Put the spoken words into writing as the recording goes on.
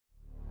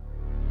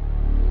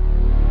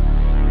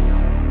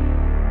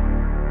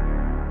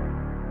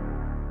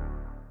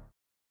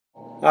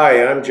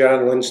Hi, I'm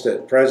John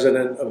Lindstedt,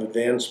 President of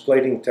Advanced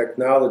Plating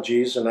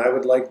Technologies, and I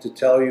would like to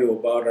tell you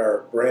about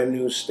our brand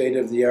new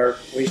state-of-the-art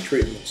waste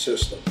treatment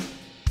system.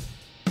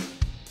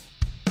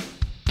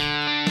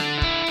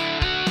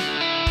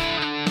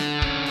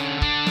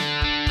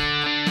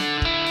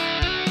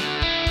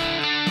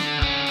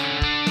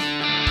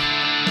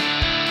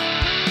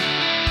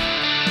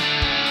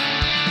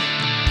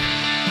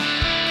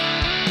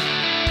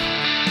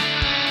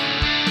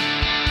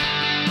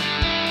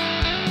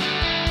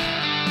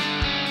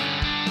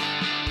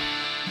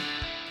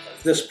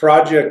 This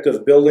project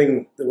of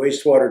building the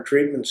wastewater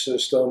treatment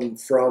system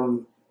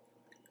from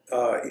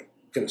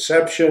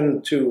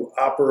conception to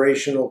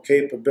operational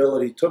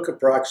capability took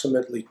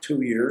approximately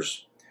 2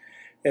 years,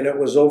 and it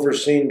was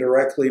overseen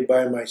directly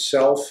by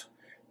myself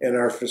and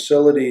our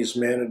facilities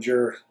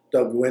manager,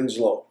 Doug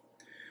Winslow.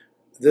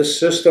 This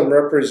system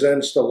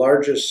represents the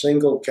largest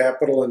single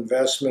capital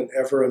investment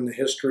ever in the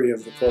history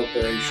of the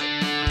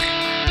corporation.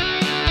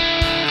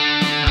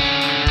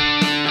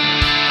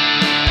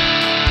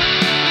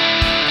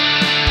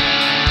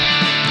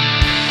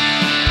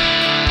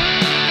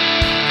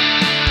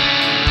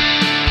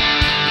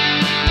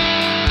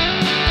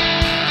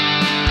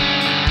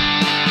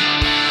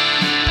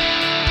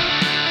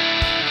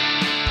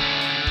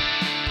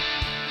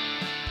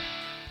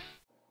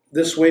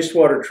 This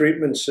wastewater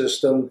treatment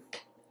system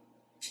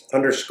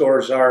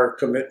underscores our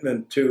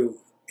commitment to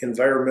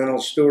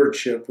environmental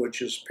stewardship,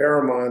 which is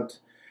paramount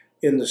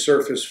in the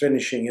surface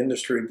finishing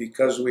industry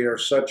because we are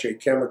such a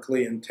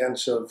chemically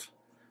intensive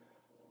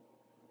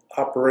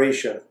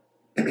operation.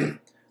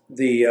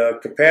 The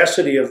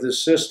capacity of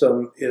this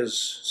system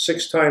is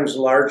 6 times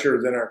larger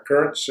than our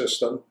current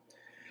system,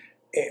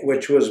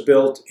 which was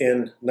built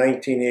in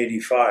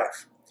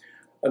 1985.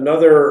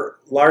 Another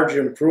large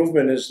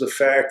improvement is the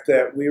fact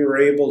that we were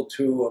able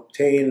to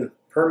obtain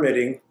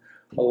permitting,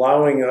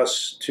 allowing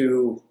us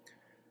to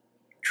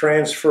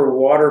transfer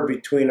water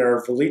between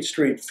our Vliet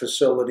Street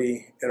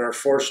facility and our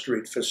 4th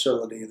Street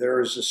facility. There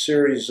is a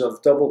series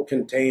of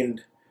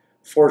double-contained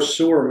forced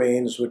sewer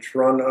mains which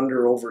run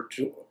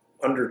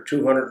under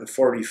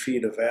 240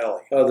 feet of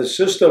valley. The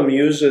system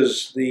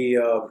uses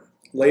the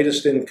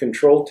latest in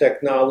control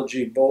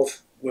technology,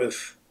 both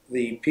with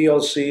the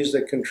PLCs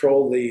that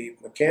control the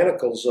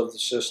mechanicals of the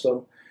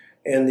system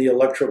and the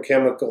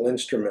electrochemical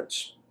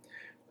instruments.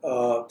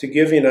 To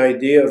give you an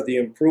idea of the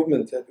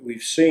improvement that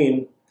we've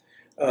seen,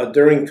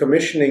 during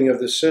commissioning of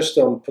the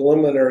system,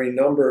 preliminary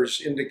numbers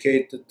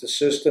indicate that the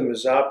system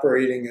is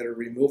operating at a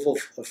removal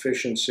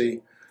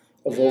efficiency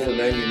of over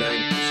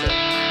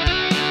 99%.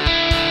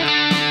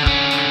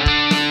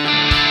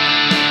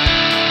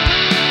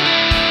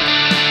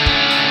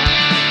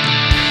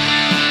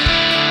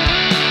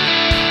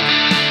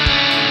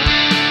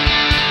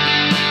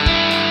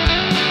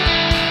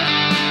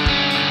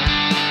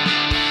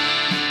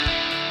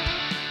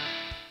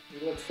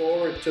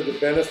 Forward to the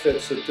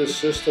benefits that this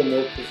system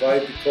will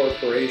provide the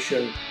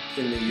corporation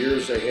in the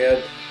years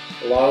ahead,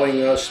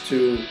 allowing us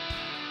to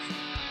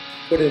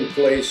put in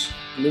place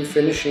new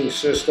finishing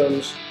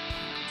systems,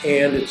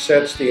 and it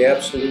sets the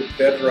absolute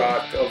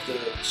bedrock of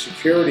the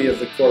security of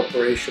the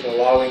corporation,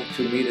 allowing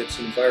to meet its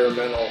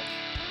environmental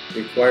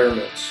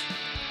requirements.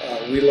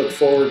 We look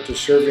forward to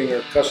serving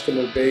our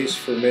customer base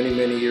for many,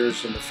 many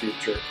years in the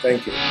future.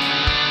 Thank you.